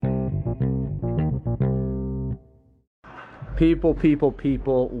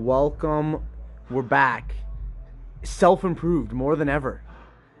People, welcome. We're back. Self-improved more than ever.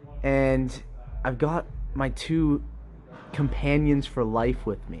 And I've got my two companions for life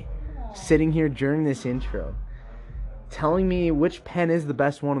with me, sitting here during this intro, telling me which pen is the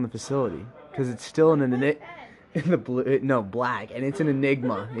best one in the facility. Because it's still in the blue, no, black, and it's an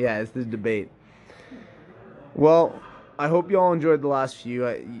enigma. Yeah, it's the debate. Well, I hope you all enjoyed the last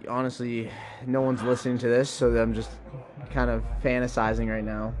few. Honestly, no one's listening to this, so I'm just kind of fantasizing right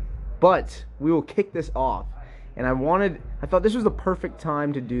now. But we will kick this off. And I thought this was the perfect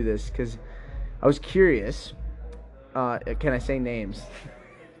time to do this because I was curious. Can I say names?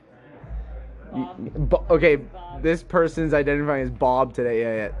 Okay, Bob. This person's identifying as Bob today.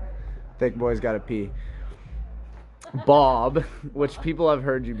 Yeah. Thick boy's got to pee. Bob, which people have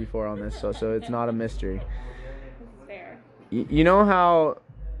heard you before on this, so it's not a mystery. Fair. You know how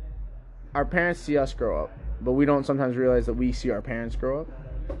our parents see us grow up, but we don't sometimes realize that we see our parents grow up?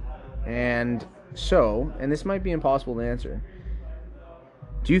 And this might be impossible to answer,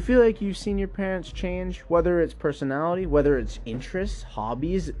 do you feel like you've seen your parents change, whether it's personality, whether it's interests,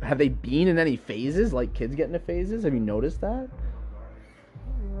 hobbies? Have they been in any phases, like kids get into phases? Have you noticed that?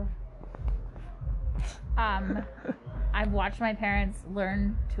 I've watched my parents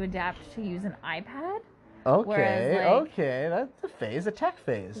learn to adapt to use an iPad. Okay, that's a phase, a tech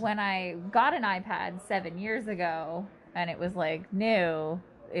phase. When I got an iPad 7 years ago, and it was like new,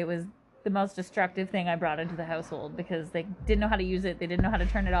 it was the most destructive thing I brought into the household because they didn't know how to use it. They didn't know how to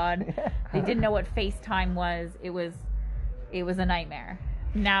turn it on. They didn't know what FaceTime was. It was a nightmare.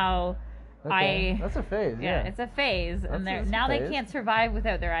 Now, that's a phase. Yeah, it's a phase, and they can't survive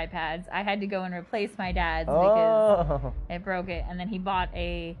without their iPads. I had to go and replace my dad's because it broke it, and then he bought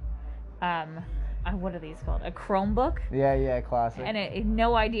a what are these called? A Chromebook. Yeah, classic. And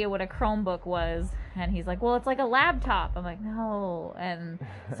no idea what a Chromebook was, and he's like, "Well, it's like a laptop." I'm like, "No." And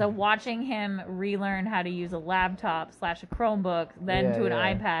so watching him relearn how to use a laptop / a Chromebook, then to an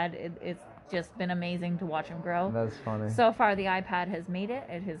iPad, it's just been amazing to watch him grow. That's funny. So far, the iPad has made it.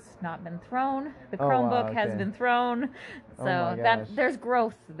 It has not been thrown. The Chromebook has been thrown. So there's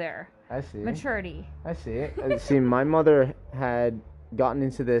growth there. I see. Maturity. I see. See, my mother had gotten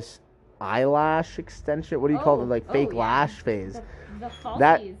into this eyelash extension. What do you call it? Like fake lash phase. The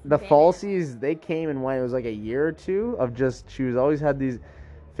falsies. The falsies, they came and went. It was like a year or two of just, she was always had these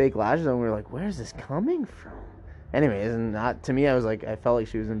fake lashes, and we were like, where's this coming from? Anyways, and to me, I felt like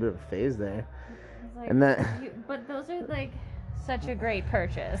she was in a bit of a phase there. Like, and then, but those are like such a great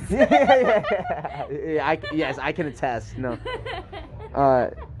purchase. Yeah. Yes, I can attest. No.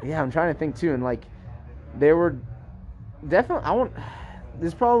 I'm trying to think too, and like, they were definitely. This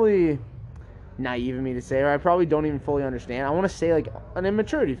is probably naive of me to say, or I probably don't even fully understand. I want to say like an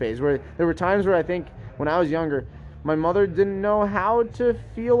immaturity phase where there were times where I think when I was younger, my mother didn't know how to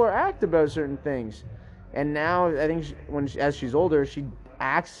feel or act about certain things. And now, I think as she's older, she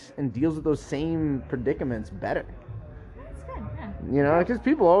acts and deals with those same predicaments better. That's good, yeah. You know, because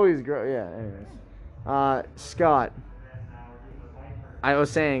people always grow. Yeah, anyways. Scott, I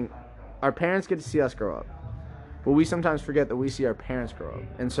was saying, our parents get to see us grow up. But we sometimes forget that we see our parents grow up.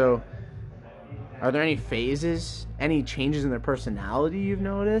 And so, are there any phases, any changes in their personality you've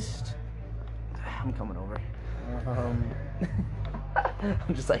noticed? I'm coming over.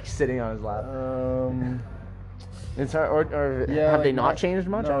 I'm just like sitting on his lap. It's hard, or have they not changed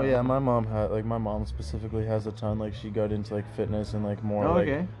much? No, yeah, my mom specifically has a ton. Like, she got into like fitness and like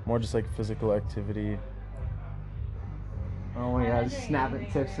more more just like physical activity. Oh my God,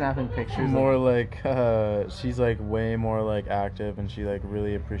 snapping pictures. More like she's like way more like active, and she like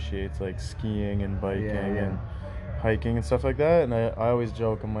really appreciates like skiing and biking and hiking and stuff like that. And I always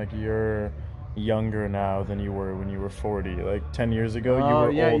joke, I'm like, you're younger now than you were when you were 40. Like 10 years ago, you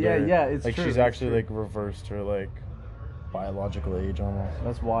were older. Yeah, it's like true. She's actually like reversed her like biological age almost.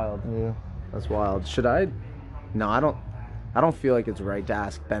 That's wild. Yeah, that's wild. Should I? No, I don't feel like it's right to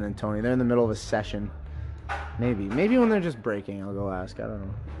ask Ben and Tony. They're in the middle of a session. Maybe when they're just breaking, I'll go ask. I don't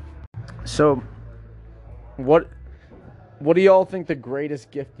know. So, what do y'all think the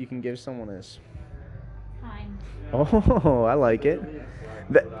greatest gift you can give someone is? Time. Oh, I like it.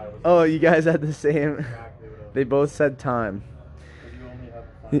 You guys had the same. They both said time.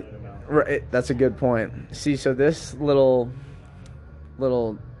 Right, that's a good point. See, so this little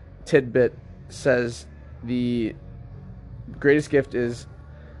tidbit says the greatest gift is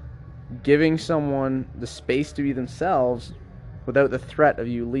giving someone the space to be themselves without the threat of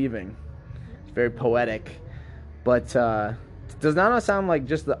you leaving. It's very poetic, but does that not sound like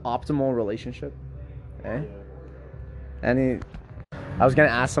just the optimal relationship? Eh? I was gonna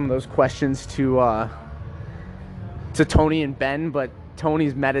ask some of those questions to to Tony and Ben, but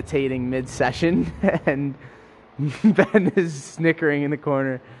Tony's meditating mid-session, and Ben is snickering in the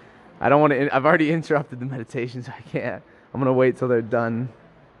corner. I don't want to. I've already interrupted the meditation, so I can't. I'm gonna wait till they're done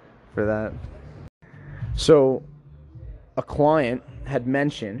for that. So, a client had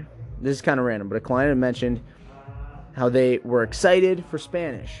mentioned. This is kind of random, but a client had mentioned how they were excited for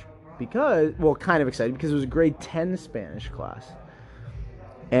Spanish because, well, kind of excited because it was a grade 10 Spanish class.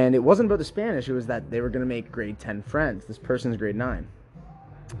 And it wasn't about the Spanish, it was that they were going to make grade 10 friends. This person's grade 9.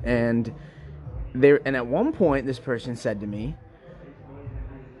 And at one point, this person said to me,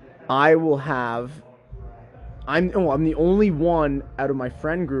 I'm the only one out of my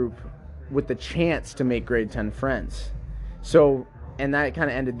friend group with the chance to make grade 10 friends. So, and that kind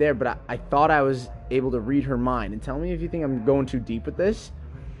of ended there, but I thought I was able to read her mind. And tell me if you think I'm going too deep with this,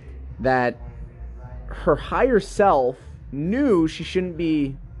 that her higher self knew she shouldn't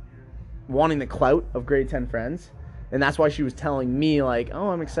be wanting the clout of grade 10 friends. And that's why she was telling me, like, oh,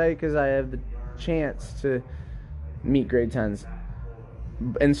 I'm excited because I have the chance to meet grade 10s.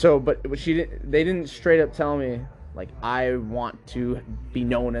 And so, but they didn't straight up tell me, like, I want to be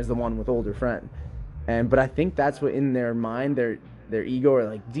known as the one with older friend. But I think that's what in their mind, their ego, or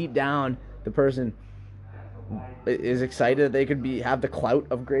like deep down, the person is excited that they could have the clout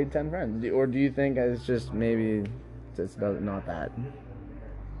of grade 10 friends. Or do you think it's just maybe it's not that?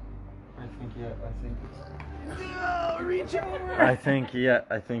 I think it's...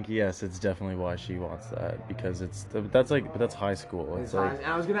 I think yes. It's definitely why she wants that, because that's high school. It's like, and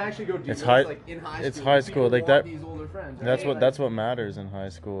I was gonna actually go deeper. It's high. Like in high It's school, high school. people Like want that. these older friends. That's what matters in high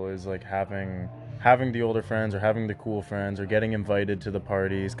school, is like having the older friends, or having the cool friends, or getting invited to the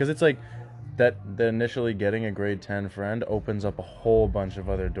parties, because it's like that initially getting a grade 10 friend opens up a whole bunch of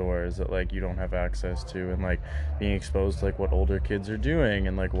other doors that like you don't have access to, and like being exposed to like what older kids are doing,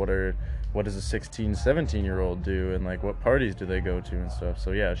 and like what does a 16-17-year-old do, and like what parties do they go to and stuff.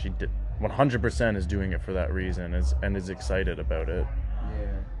 So yeah, she 100% is doing it for that reason, and is excited about it.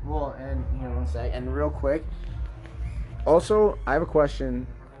 Yeah. Well, and here, one sec, and real quick. Also, I have a question,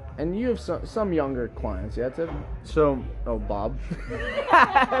 and you have some younger clients, yeah? Bob.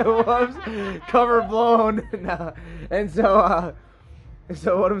 Whoops. Cover blown. No. And so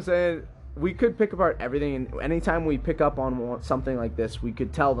what I'm saying, we could pick apart everything, and anytime we pick up on something like this, we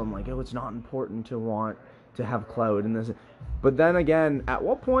could tell them, like, oh, it's not important to want to have clout and this. But then again, at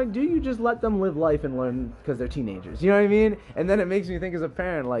what point do you just let them live life and learn because they're teenagers? You know what I mean? And then it makes me think, as a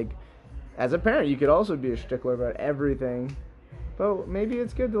parent, you could also be a stickler about everything. But maybe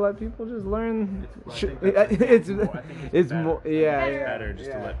it's good to let people just learn. It's more, yeah. It's better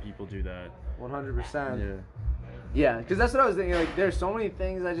just to let people do that. 100%. Yeah, because that's what I was thinking. Like, there's so many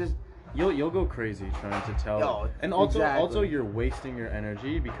things I just. You'll go crazy trying to tell. Oh, and also exactly. you're wasting your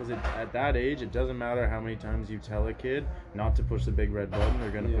energy, because at that age, it doesn't matter how many times you tell a kid not to push the big red button,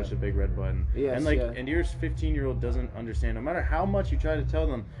 they're going to push the big red button. Yes, and your 15-year-old doesn't understand. No matter how much you try to tell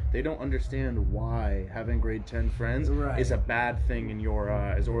them, they don't understand why having grade 10 friends is a bad thing in your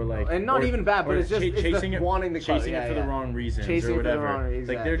eyes, or like, and not even bad, but it's just chasing it, wanting the chasing it for the wrong reasons, chasing or whatever.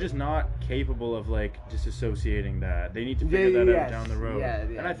 Exactly. Like, they're just not capable of like disassociating that. They need to figure that out down the road.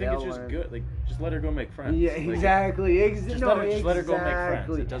 And I think it's just good. Like, just let her go make friends. Yeah, exactly. Just let her go make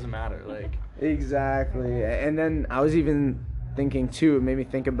friends. It doesn't matter. Like, exactly. And then I was even thinking too, it made me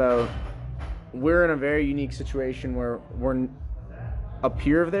think about, we're in a very unique situation where we're a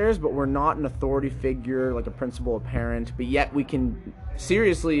peer of theirs, but we're not an authority figure, like a principal, a parent, but yet we can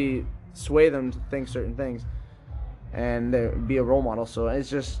seriously sway them to think certain things and be a role model. So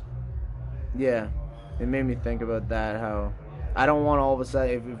it's just, yeah, it made me think about that, how I don't want all of a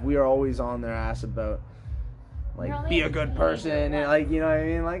sudden, if we are always on their ass about, like, be a good person, and, like, you know what I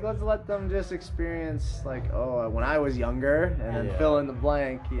mean? Like, let's let them just experience, like, oh, when I was younger, and then fill in the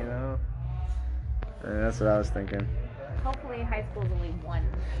blank, you know? And that's what I was thinking. Hopefully high school's only one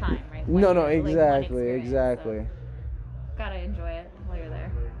time, right? No, Exactly. exactly. So gotta enjoy it while you're there.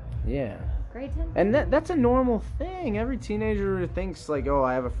 Yeah. Grade 10? And that's a normal thing. Every teenager thinks, like, oh,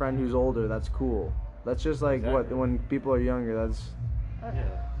 I have a friend who's older, that's cool. That's just like when people are younger, that's...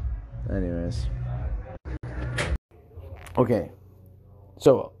 Anyways. Okay.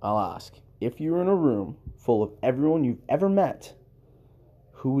 So, I'll ask. If you were in a room full of everyone you've ever met,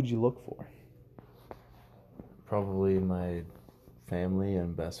 who would you look for? probably my family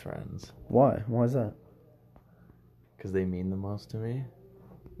and best friends. Why? Why is that? Because they mean the most to me.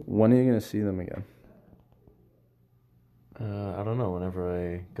 When are you going to see them again? I don't know, whenever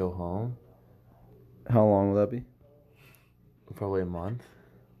I go home. How long will that be? Probably a month.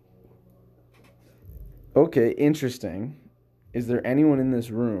 Okay, interesting. Is there anyone in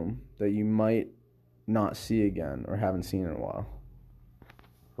this room that you might not see again or haven't seen in a while?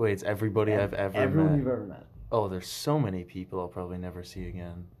 Wait, it's everybody I've ever Everyone met. you've ever met. Oh, there's so many people I'll probably never see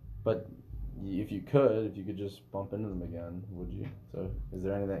again. But if you could just bump into them again, would you? So, is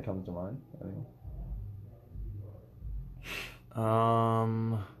there anything that comes to mind? Anything? I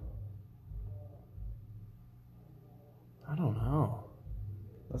don't know.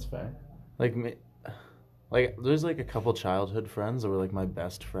 That's fair. Like there's like a couple childhood friends that were like my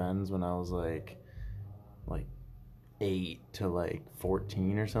best friends when I was like 8 to like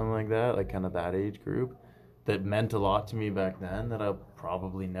 14 or something like that, like kind of that age group, that meant a lot to me back then that I'll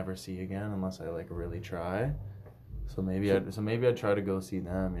probably never see again unless I like really try. So maybe I'd try to go see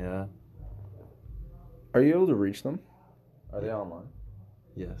them. Yeah. Are you able to reach them? Are they online?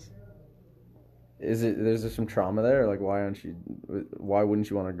 Yes. There's some trauma there? Like, why wouldn't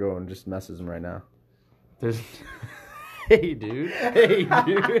you want to go and just message them right now? There's Hey dude.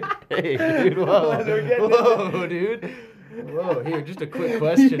 Whoa, dude. Whoa, here, just a quick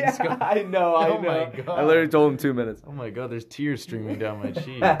question, Yeah, Scott. I know. My God. I literally told him 2 minutes. Oh my God, there's tears streaming down my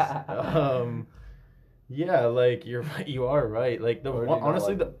cheeks. Yeah, like you are right. Like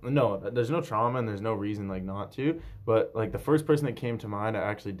honestly, there's no trauma and there's no reason like not to. But like the first person that came to mind, I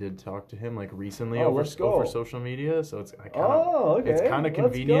actually did talk to him like recently over social media. So it's it's kind of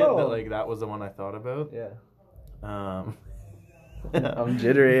convenient that like that was the one I thought about. Yeah. I'm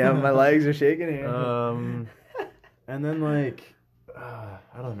jittery. My legs are shaking here. And then like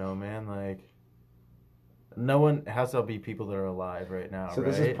I don't know, man. Like no one has to be people that are alive right now. So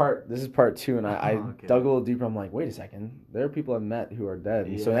right? this is part 2, and I Okay. dug a little deeper. I'm like, wait a second, there are people I've met who are dead.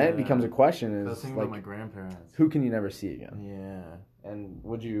 And so then it becomes a question: is thinking like, about my grandparents. who can you never see again? Yeah. And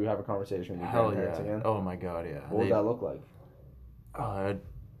would you have a conversation with your Hell grandparents yeah. again? Oh my God, yeah. What would that look like?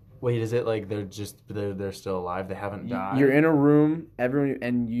 Wait, is it like they're still alive? They haven't died? You're in a room, everyone,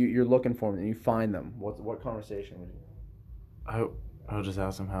 and you're looking for them, and you find them. What conversation would you? I'll just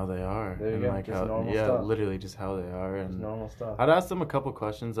ask them how they are. There you and go. like Just normal stuff. literally just how they are. Just And normal stuff. I'd ask them a couple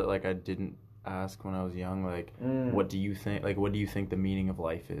questions that like I didn't ask when I was young, like Mm. what do you think the meaning of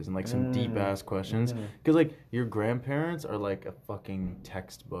life is, and like some deep ass questions, Mhm. because like your grandparents are like a fucking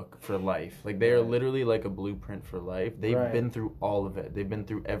textbook for life. Like they are literally like a blueprint for life. They've been through all of it. They've been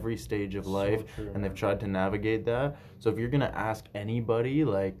through every stage of life, true, and man. they've tried to navigate that. So if you're gonna ask anybody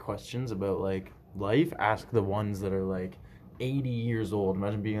like questions about like life, ask the ones that are like 80 years old.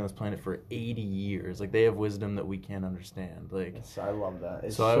 Imagine being on this planet for 80 years. Like they have wisdom that we can't understand. Like Yes, I love that.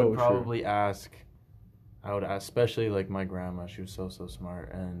 It's so I would true. probably ask, especially like my grandma. She was so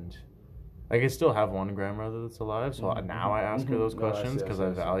smart, and like I still have one grandmother that's alive. So now I ask her those No, I see, questions I because see, I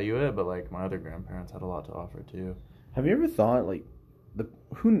I see. value it. But like my other grandparents had a lot to offer too. Have you ever thought like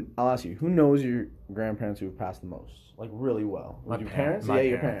I'll ask you, who knows your grandparents who have passed the most, like really well? My your parents. parents?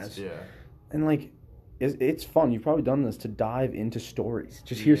 Your parents. Yeah. And like, it's fun. You've probably done this to dive into stories.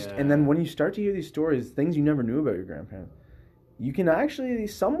 Just hear, and then when you start to hear these stories, things you never knew about your grandparents, you can actually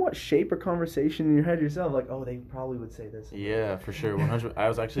somewhat shape a conversation in your head yourself. Like, oh, they probably would say this. Yeah, for sure. 100. I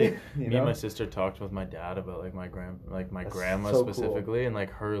was actually You me know? and my sister talked with my dad about like my That's grandma so cool. specifically and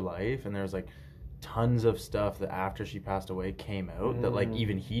like her life, and there was like tons of stuff that after she passed away came out that like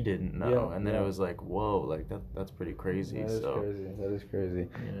even he didn't know, Yeah, and then yeah. it was like, whoa, like that's pretty crazy. That is so crazy. That is crazy.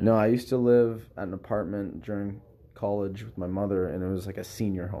 Yeah. No, I used to live at an apartment during college with my mother, and it was like a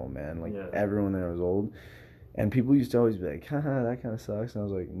senior home, man. Like everyone there was old, and people used to always be like, haha, that kind of sucks. And I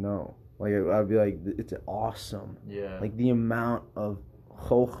was like, no. Like I'd be like, it's awesome. Yeah. Like the amount of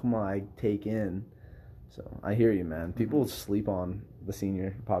chokhmah I take in. So I hear you, man. People sleep on the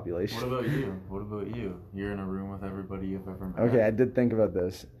senior population. What about you? You're in a room with everybody you've ever met. Okay, I did think about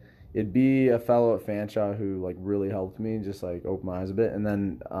this. It'd be a fellow at Fanshawe who like really helped me, just like open my eyes a bit, and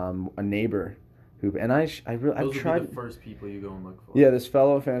then a neighbor who, and I've tried. Be the first people you go and look for. Yeah, this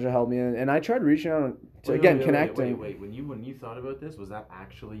fellow at Fanshawe helped me, and I tried reaching out to connecting. Wait. When you thought about this, was that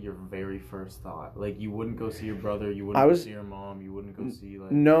actually your very first thought? Like you wouldn't go see your brother, you wouldn't go see your mom, you wouldn't go see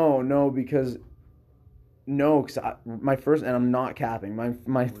like. No, because my first, and I'm not capping.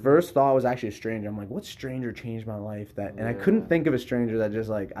 My first thought was actually a stranger. I'm like, what stranger changed my life? And I couldn't think of a stranger that just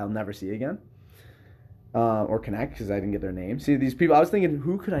like I'll never see again, or connect because I didn't get their name. See, these people, I was thinking,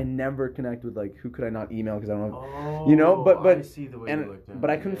 who could I never connect with? Like, who could I not email because I don't know, Oh, I see the way you looked at it. but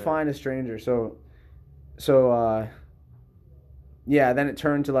I couldn't find a stranger. So yeah. Then it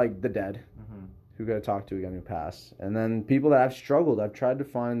turned to like the dead, who got to talk to again, who passed, and then people that I've struggled. I've tried to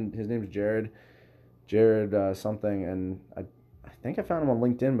find. His name's Jared something, and I think I found him on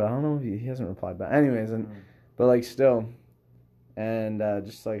LinkedIn, but I don't know if he hasn't replied back. Anyways, but like still, and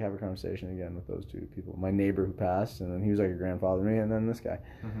just like have a conversation again with those two people. My neighbor who passed, and then he was like a grandfather to me, and then this guy.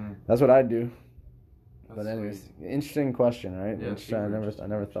 That's what I'd do. But anyways, interesting question, right? Yeah, Interesting. I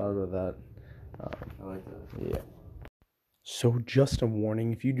never thought about that. I like that. Yeah. So just a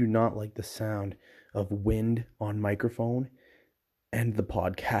warning, if you do not like the sound of wind on microphone, end the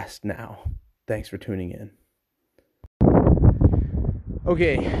podcast now. Thanks for tuning in.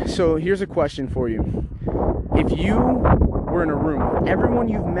 Okay, so here's a question for you. If you were in a room with everyone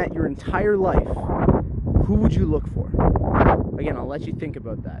you've met your entire life, who would you look for? Again, I'll let you think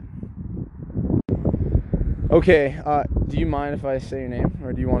about that. Okay, do you mind if I say your name,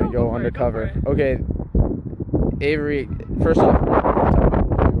 or do you want to go undercover? Okay, Avery, first off, tell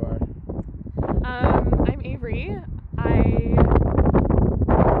people who you are. I'm Avery. I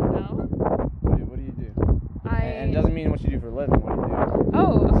don't know. What do you do? And it doesn't mean what you do for a living. What do you do?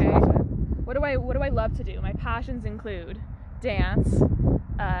 Oh, okay. What do I love to do? My passions include dance,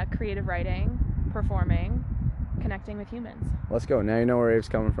 creative writing, performing, connecting with humans. Let's go. Now you know where Ave's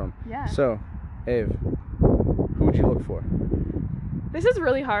coming from. Yeah. So, Ave, who would you look for? This is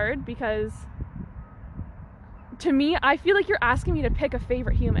really hard because to me, I feel like you're asking me to pick a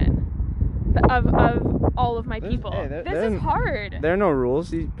favorite human of all of my people. This is hard. There are no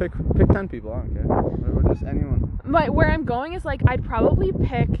rules. You pick 10 people. I don't care. Or just anyone. But where I'm going is like I'd probably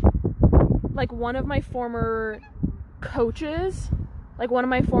pick like one of my former coaches, like one of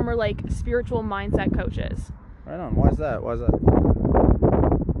my former like spiritual mindset coaches. Right on. Why is that?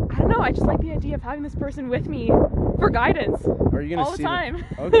 I don't know. I just like the idea of having this person with me for guidance. Are you gonna all see the time?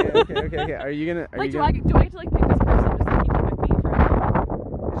 Them? Okay. Are you gonna? Do I get to like pick this person just to keep them with me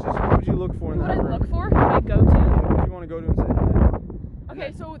for? It's just who would you look for in Who that would I room? look for? Who would I go to? Who do you want to go to and say hi?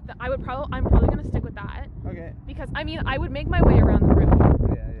 Okay, so I'm probably gonna stick with that Okay. because I mean I would make my way around the room.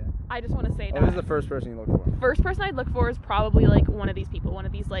 Yeah. I just want to say that. Who's the first person you look for? First person I'd look for is probably like one of these people, one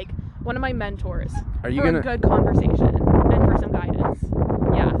of my mentors. Are you for gonna? a good conversation and for some guidance.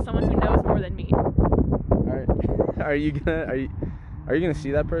 Yeah, someone who knows more than me. Are you gonna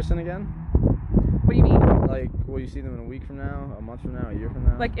see that person again? What do you mean? Like, will you see them in a week from now, a month from now, a year from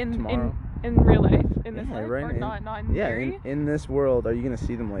now? Like tomorrow? in real life, in this life, right or in, not in theory? in this world, are you gonna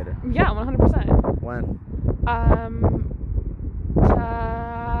see them later? Yeah, 100%. When?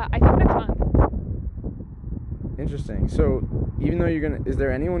 I think next month. Interesting. So, even though is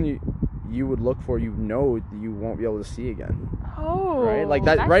there anyone you would look for you won't be able to see again? Oh, right, like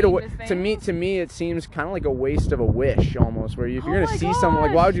that right away. changes To me, it seems kind of like a waste of a wish almost. Where if you're Oh gonna my see someone,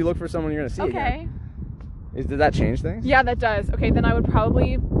 like why gosh. would you look for someone you're gonna see again? Okay. Did that change things? Yeah, that does. Okay, then I would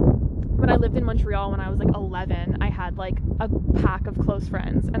probably, when I lived in Montreal when I was like 11, I had like a pack of close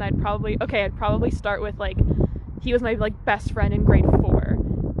friends, and I'd probably start with like, he was my like best friend in grade 4,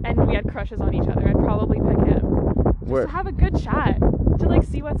 and we had crushes on each other. I'd probably pick him just to have a good chat, to like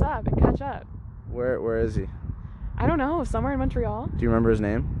see what's up and catch up. Where is he? I don't know, somewhere in Montreal. Do you remember his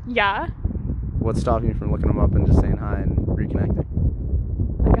name? Yeah, What's stopping you from looking him up and just saying hi and reconnecting?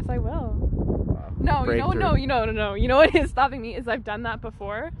 I guess I will. Wow. No, Breakthrough. You know what is stopping me is I've done that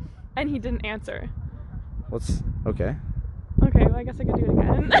before, and he didn't answer. Okay. Okay, well I guess I could do it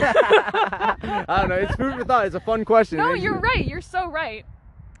again. I don't know. It's food for thought. It's a fun question. No, you're right. You're so right.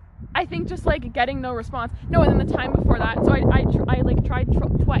 I think just like getting no response. No, and then the time before that, so I tried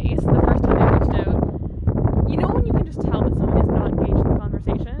twice. The first time I reached out, you know when you can just tell that someone is not engaged in the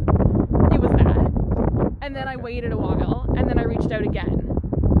conversation? It was that. And then I waited a while, and then I reached out again,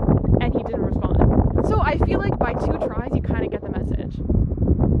 and he didn't respond. So I feel like by 2 tries, you kind of get the message.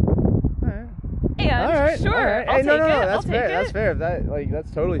 And All right. sure, I'll Hey, take no, it. that's I'll fair. take That's it. fair.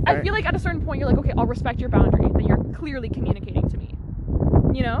 That's totally fair. I feel like at a certain point, you're like, okay, I'll respect your boundary that you're clearly communicating to me.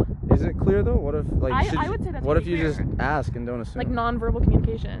 You know? Is it clear though? What if I would say that's what if pretty you clear. just ask and don't assume? Like nonverbal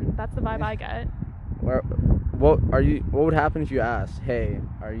communication. That's the vibe I get. What would happen if you asked, "Hey,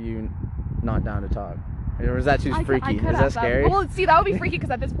 are you not down to talk?" Or is that too freaky? Is that scary? Well, see, that would be freaky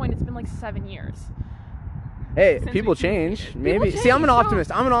because at this point it's been like 7 years. Hey, Since people we change. People Maybe. change, See, I'm an so-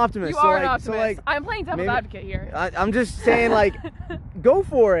 optimist. I'm an optimist. You so are like, an optimist. So like, I'm playing devil's maybe- advocate here. I'm just saying, like, go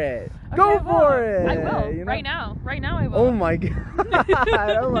for it. Go Okay, for it. I will. you know? Right now. Right now I will. Oh my god.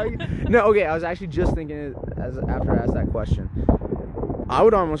 Oh my god. No, okay. I was actually just thinking after I asked that question. I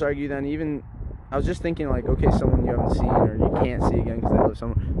would almost argue then I was just thinking like, okay, someone you haven't seen or you can't see again because they live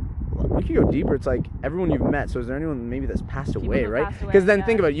somewhere. We could go deeper. It's like everyone you've met. So is there anyone maybe that's passed People away, who've right? passed away, Because then yeah.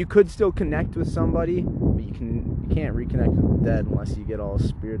 think about it. You could still connect with somebody, but you can't reconnect with the dead unless you get all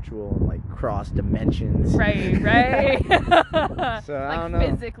spiritual and like cross dimensions. Right. So I like don't know.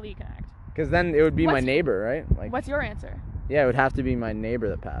 physically connect. Because then it would be my What's- neighbor, right? Like, What's your answer? yeah, it would have to be my neighbor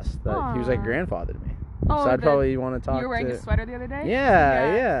that passed. He was like a Aw. grandfather to me. Oh, So I'd probably want to talk You were wearing to. a sweater the other day?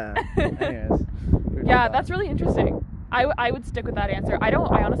 Yeah. Anyways. Yeah, that's really interesting. I would stick with that answer. I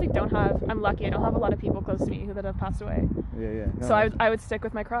honestly don't I'm lucky. I don't have a lot of people close to me that have passed away. Yeah. No, So I would stick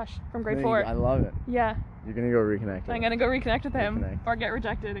with my crush from grade there you 4. go. I love it. Yeah. You're gonna go reconnect. I'm gonna go reconnect with him Reconnect. or get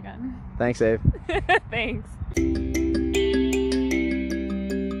rejected again. Thanks, Abe. Thanks.